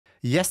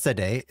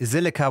Yesterday,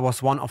 Zilliqa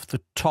was one of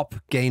the top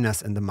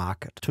gainers in the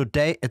market.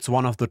 Today, it's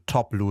one of the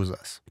top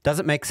losers. Does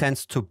it make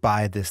sense to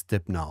buy this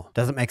dip now?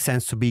 Does it make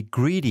sense to be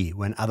greedy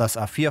when others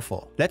are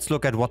fearful? Let's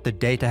look at what the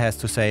data has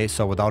to say.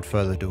 So without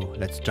further ado,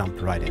 let's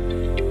jump right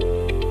in.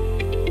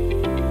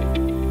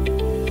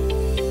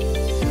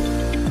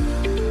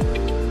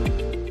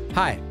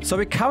 Hi, so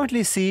we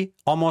currently see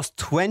almost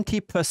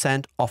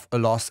 20% of a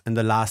loss in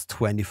the last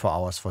 24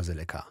 hours for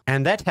Zilliqa.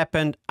 And that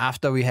happened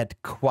after we had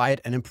quite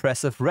an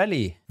impressive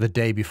rally the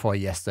day before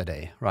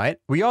yesterday, right?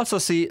 We also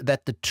see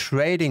that the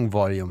trading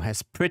volume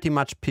has pretty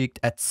much peaked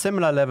at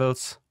similar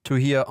levels to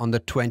here on the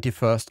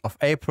 21st of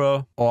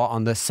April or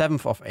on the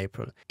 7th of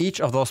April. Each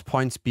of those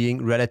points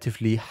being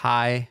relatively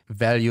high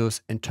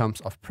values in terms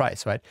of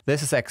price, right?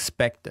 This is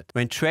expected.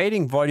 When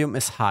trading volume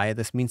is high,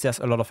 this means there's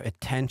a lot of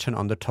attention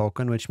on the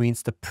token, which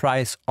means the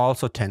price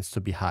also tends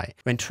to be high.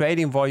 When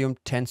trading volume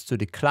tends to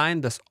decline,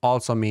 this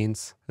also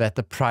means that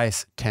the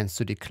price tends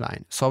to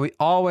decline. So we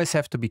always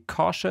have to be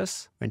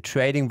cautious when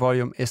trading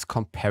volume is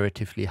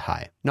comparatively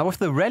high. Now with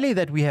the rally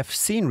that we have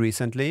seen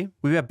recently,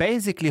 we were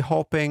basically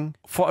hoping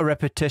for a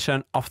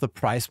repetition of the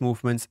price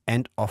movements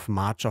end of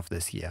March of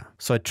this year.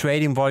 So a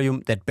trading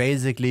volume that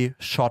basically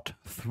shot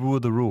through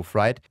the roof,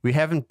 right? We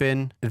haven't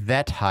been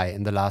that high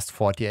in the last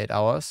 48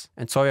 hours.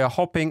 And so we are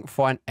hoping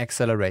for an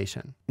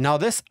acceleration. Now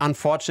this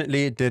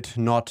unfortunately did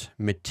not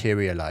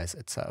materialize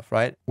itself,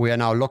 right? We are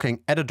now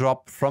looking at a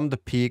drop from the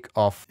peak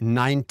of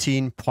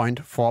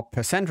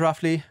 19.4%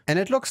 roughly. And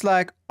it looks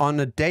like on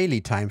a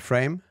daily time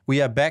frame,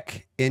 we are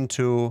back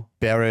into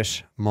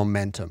bearish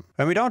momentum.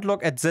 When we don't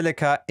look at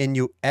Zilliqa in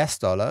US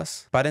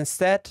dollars, but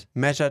instead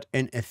measured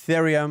in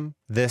Ethereum,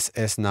 this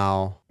is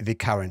now the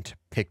current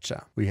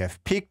picture. We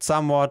have peaked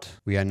somewhat,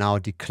 we are now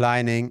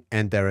declining,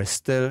 and there is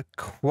still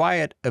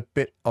quite a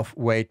bit of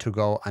way to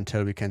go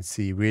until we can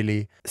see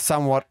really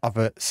somewhat of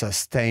a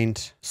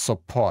sustained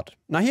support.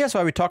 Now here's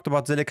why we talked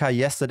about Zilliqa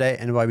yesterday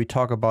and why we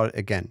talk about it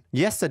again.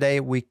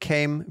 Yesterday we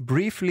came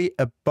briefly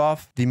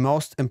above the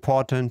most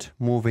important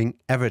moving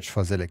average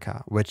for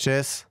Zilliqa, which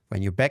is,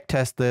 when you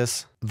backtest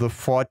this, the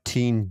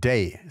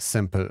 14-day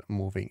simple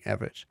moving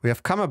average. We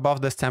have come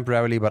above this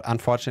temporarily, but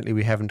unfortunately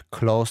we haven't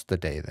closed the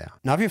day there.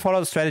 Now if you follow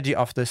the strategy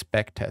of this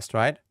backtest,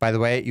 right? By the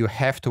way, you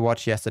have to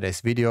watch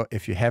yesterday's video.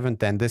 If you haven't,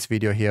 then this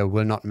video here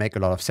will not make a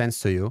lot of sense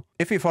to you.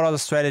 If you follow the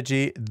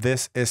strategy,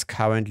 this is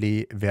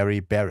currently very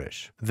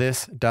bearish.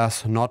 This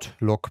does not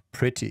look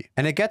pretty.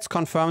 And it gets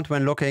confirmed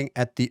when looking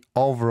at the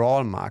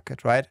overall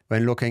market, right?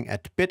 When looking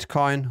at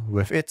Bitcoin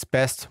with its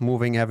best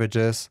moving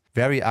averages,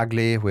 very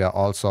ugly. We are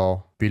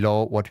also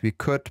below what we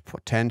could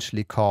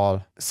potentially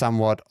call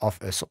somewhat of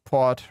a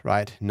support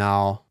right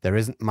now. There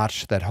isn't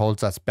much that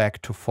holds us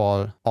back to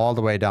fall all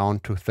the way down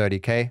to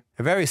 30K.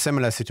 A very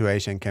similar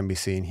situation can be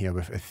seen here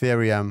with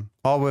Ethereum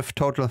or with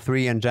Total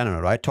 3 in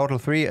general, right? Total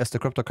 3 is the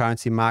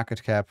cryptocurrency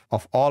market cap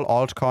of all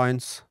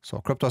altcoins. So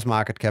crypto's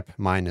market cap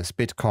minus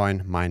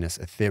Bitcoin minus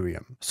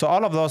Ethereum. So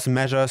all of those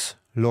measures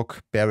look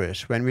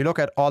bearish. When we look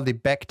at all the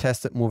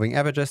back-tested moving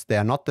averages, they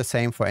are not the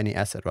same for any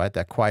asset, right?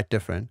 They're quite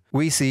different.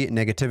 We see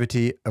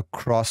negativity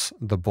across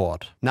the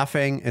board.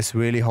 Nothing is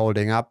really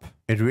holding up.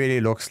 It really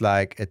looks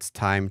like it's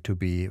time to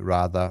be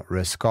rather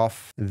risk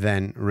off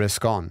than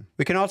risk on.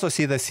 We can also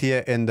see this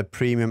here in the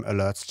premium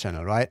alerts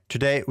channel, right?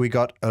 Today we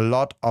got a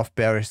lot of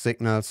bearish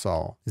signals.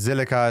 So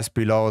Zilliqa is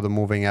below the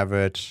moving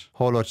average,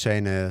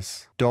 Holochain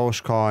is,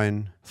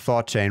 Dogecoin,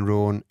 Thought-Chain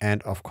Rune,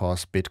 and of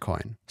course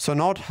Bitcoin. So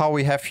note how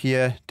we have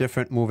here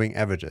different moving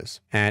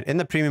averages. And in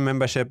the premium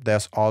membership,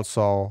 there's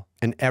also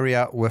an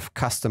area with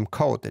custom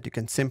code that you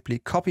can simply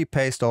copy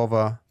paste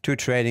over to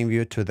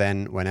TradingView to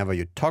then, whenever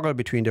you toggle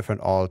between different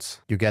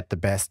alts, you get the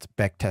best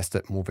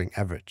backtested moving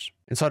average.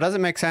 And so does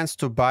it make sense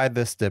to buy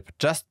this dip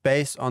just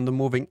based on the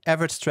moving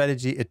average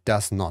strategy? It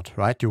does not,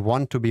 right? You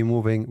want to be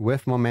moving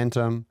with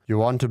momentum. You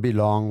want to be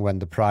long when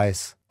the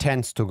price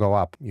tends to go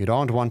up. You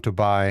don't want to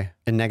buy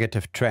a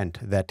negative trend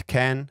that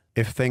can,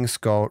 if things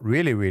go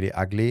really, really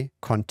ugly,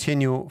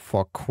 continue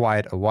for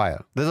quite a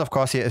while. This, of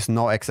course, here is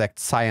no exact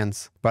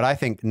science, but I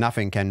think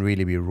nothing can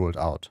really be ruled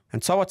out.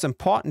 And so what's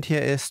important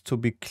here is to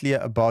be clear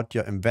about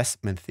your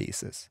investment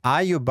thesis.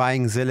 Are you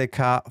buying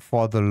Zilliqa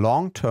for the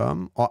long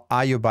term, or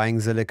are you buying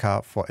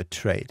Zilliqa for a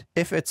trade?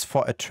 If it's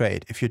for a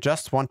trade, if you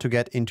just want to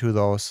get into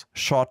those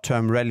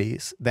short-term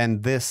rallies,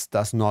 then this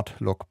does not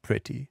look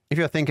pretty. If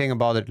you're thinking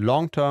about it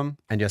long term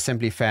and you're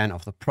simply a fan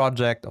of the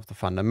project, of the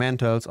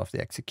fundamentals, of the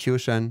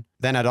execution,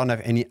 then I don't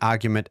have any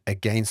argument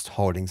against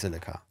holding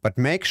Zilliqa. But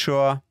make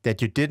sure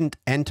that you didn't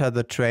enter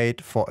the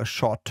trade for a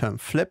short-term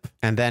flip,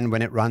 and then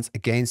when it runs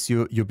against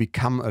you, you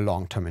become a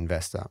long-term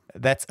investor.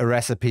 That's a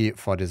recipe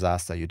for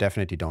disaster. You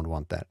definitely don't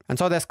want that. And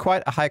so there's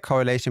quite a high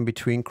correlation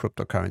between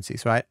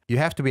cryptocurrencies, right? You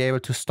have to be able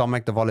to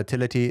stomach the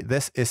volatility.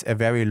 This is a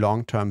very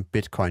long-term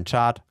Bitcoin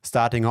chart,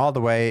 starting all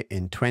the way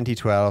in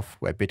 2012,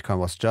 where Bitcoin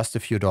was just a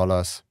few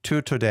dollars,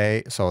 to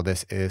today. So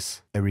this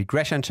is a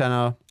regression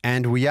channel,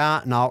 and we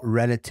are now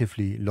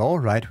relatively low low,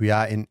 right? We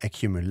are in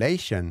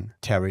accumulation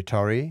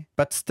territory,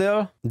 but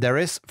still there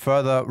is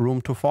further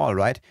room to fall,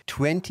 right?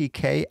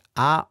 20K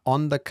are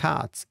on the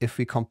cards if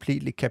we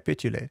completely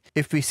capitulate.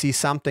 If we see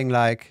something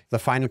like the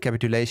final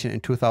capitulation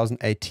in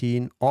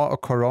 2018 or a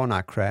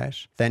Corona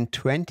crash, then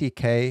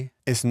 20K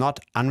is not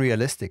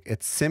unrealistic.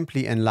 It's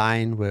simply in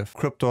line with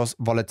crypto's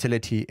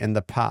volatility in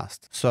the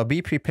past. So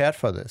be prepared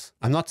for this.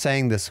 I'm not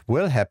saying this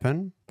will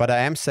happen, but I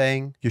am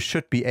saying you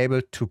should be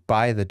able to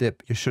buy the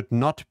dip. You should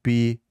not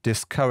be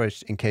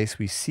discouraged in case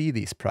we see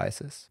these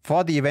prices.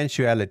 For the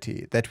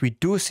eventuality that we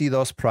do see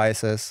those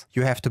prices,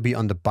 you have to be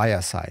on the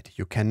buyer side.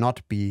 You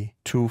cannot be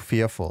too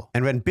fearful.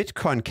 And when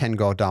Bitcoin can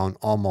go down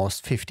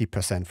almost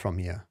 50% from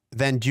here,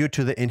 then due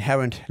to the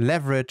inherent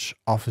leverage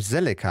of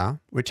Zilliqa,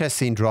 which has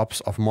seen drops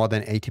of more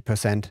than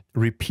 80%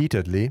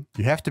 repeatedly,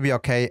 you have to be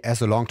okay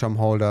as a long-term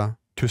holder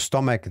to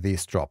stomach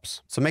these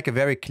drops. So make a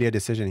very clear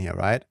decision here,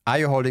 right? Are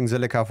you holding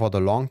Zilliqa for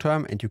the long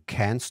term and you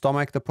can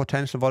stomach the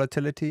potential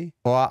volatility?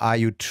 Or are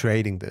you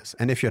trading this?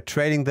 And if you're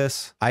trading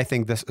this, I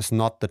think this is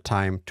not the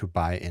time to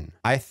buy in.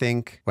 I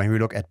think when we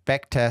look at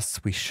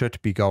backtests, we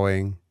should be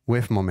going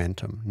with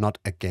momentum, not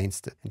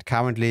against it. And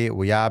currently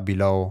we are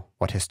below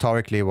what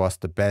historically was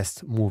the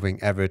best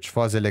moving average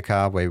for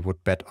Zilliqa, where we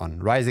would bet on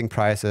rising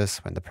prices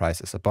when the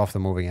price is above the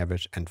moving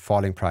average and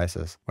falling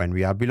prices when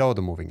we are below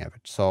the moving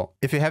average. So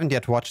if you haven't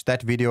yet watched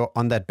that video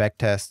on that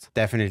backtest,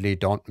 definitely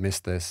don't miss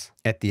this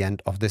at the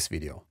end of this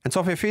video. And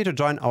so feel free to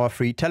join our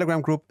free Telegram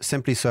group.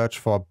 Simply search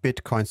for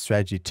Bitcoin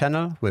Strategy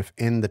Channel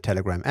within the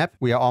Telegram app.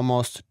 We are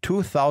almost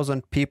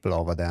 2,000 people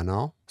over there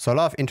now. So a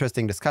lot of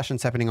interesting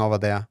discussions happening over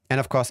there. And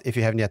of course, if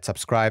you haven't yet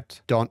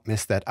subscribed, don't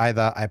miss that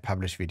either. I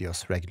publish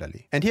videos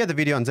regularly. And here the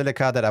video on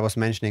Zilliqa that I was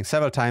mentioning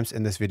several times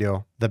in this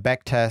video, the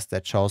backtest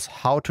that shows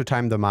how to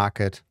time the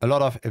market. A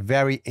lot of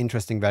very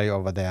interesting value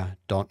over there.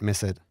 Don't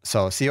miss it.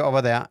 So see you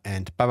over there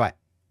and bye-bye.